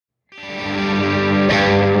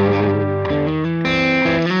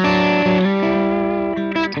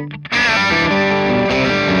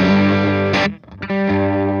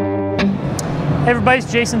everybody,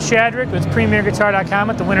 it's Jason Shadrick with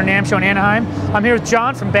PremierGuitar.com at the Winter NAMM Show in Anaheim. I'm here with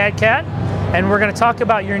John from Bad Cat, and we're going to talk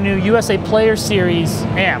about your new USA Player Series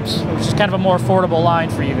amps, which is kind of a more affordable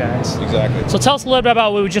line for you guys. Exactly. So tell us a little bit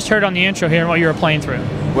about what we just heard on the intro here and what you were playing through.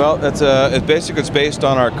 Well, it's based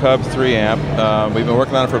on our Cub 3 amp. We've been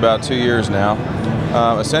working on it for about 2 years now.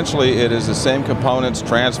 Essentially, it is the same components,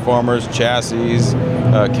 transformers, chassis,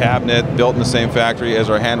 cabinet, built in the same factory as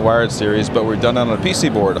our hand-wired series, but we've done it on a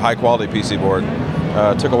PC board, a high-quality PC board.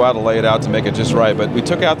 Took a while to lay it out to make it just right, but we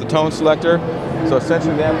took out the tone selector, so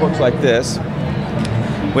essentially the amp looks like this.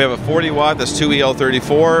 We have a 40 watt that's 2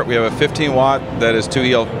 EL34, we have a 15 watt that is 2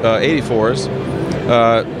 EL84s,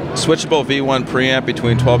 switchable V1 preamp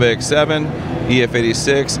between 12AX7,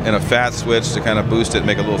 EF86, and a fat switch to kind of boost it and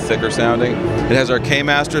make it a little thicker sounding. It has our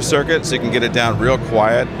K-Master circuit, so you can get it down real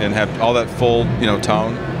quiet and have all that full,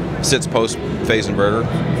 tone. Sits post phase inverter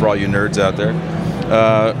for all you nerds out there.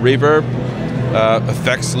 Reverb,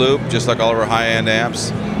 effects loop, just like all of our high-end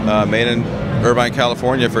amps. Made in Irvine,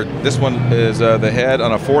 California. For this one is the head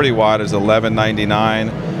on a 40 watt is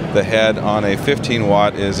 $11.99. The head on a 15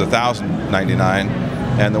 watt is $1,099.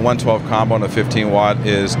 And the 112 combo on a 15 watt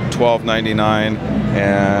is $12.99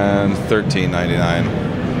 and $13.99.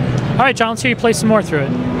 All right, John, let's hear you play some more through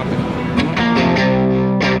it.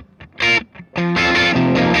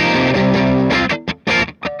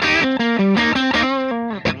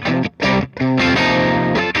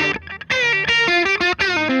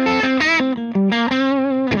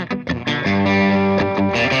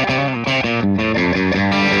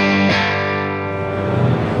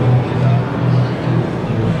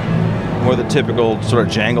 More the typical sort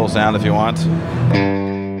of jangle sound if you want.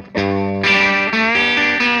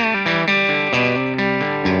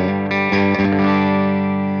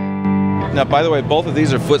 Now, by the way, both of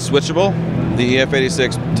these are foot switchable, the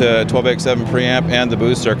EF86 to 12AX7 preamp and the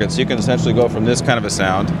boost circuit, so you can essentially go from this kind of a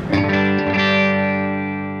sound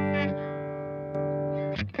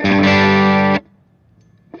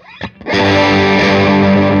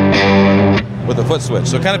with a foot switch.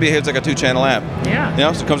 So it kind of behaves like a 2-channel amp.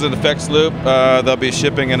 Yeah. So it comes in effects loop. They'll be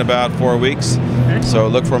shipping in about 4 weeks. Okay. So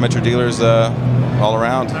look for them at your dealers all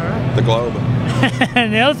around the globe.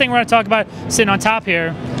 And the other thing we're going to talk about sitting on top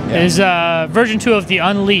here is version 2 of the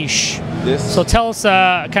Unleash. So tell us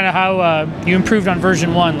kind of how you improved on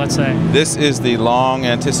version 1, let's say. This is the long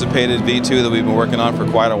anticipated V2 that we've been working on for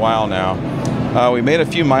quite a while now. We made a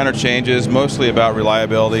few minor changes, mostly about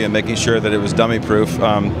reliability and making sure that it was dummy proof.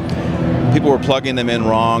 People were plugging them in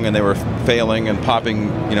wrong and they were failing and popping,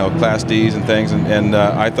 class Ds and things, and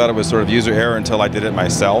I thought it was sort of user error until I did it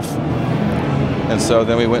myself. And so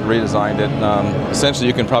then we went and redesigned it. Essentially,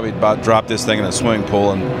 you can probably about drop this thing in a swimming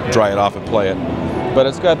pool and dry it off and play it. But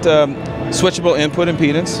it's got switchable input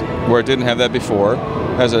impedance, where it didn't have that before.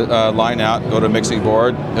 Has a line out, go to a mixing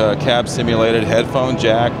board, cab simulated headphone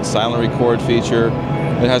jack, silent record feature.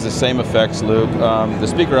 It has the same effects loop. The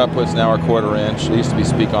speaker outputs now are 1/4 inch. It used to be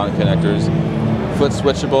speak-on connectors. Foot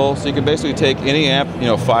switchable, so you can basically take any amp,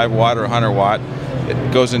 5 watt or 100 watt. It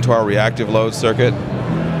goes into our reactive load circuit,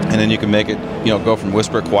 and then you can make it, go from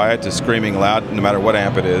whisper quiet to screaming loud, no matter what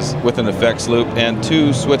amp it is, with an effects loop and 2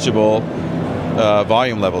 switchable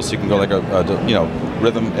volume levels. So you can go like a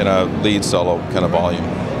rhythm and a lead solo kind of volume.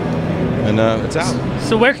 And it's out.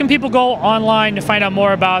 So where can people go online to find out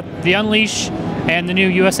more about the Unleash and the new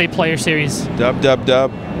USA Player Series?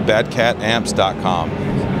 www.badcatamps.com.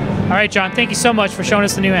 All right, John, thank you so much for showing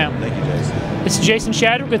us the new amp. Thank you, Jason. This is Jason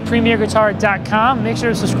Shadrick with PremierGuitar.com. Make sure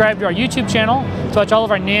to subscribe to our YouTube channel to watch all of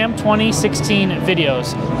our NAMM 2016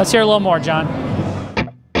 videos. Let's hear a little more, John.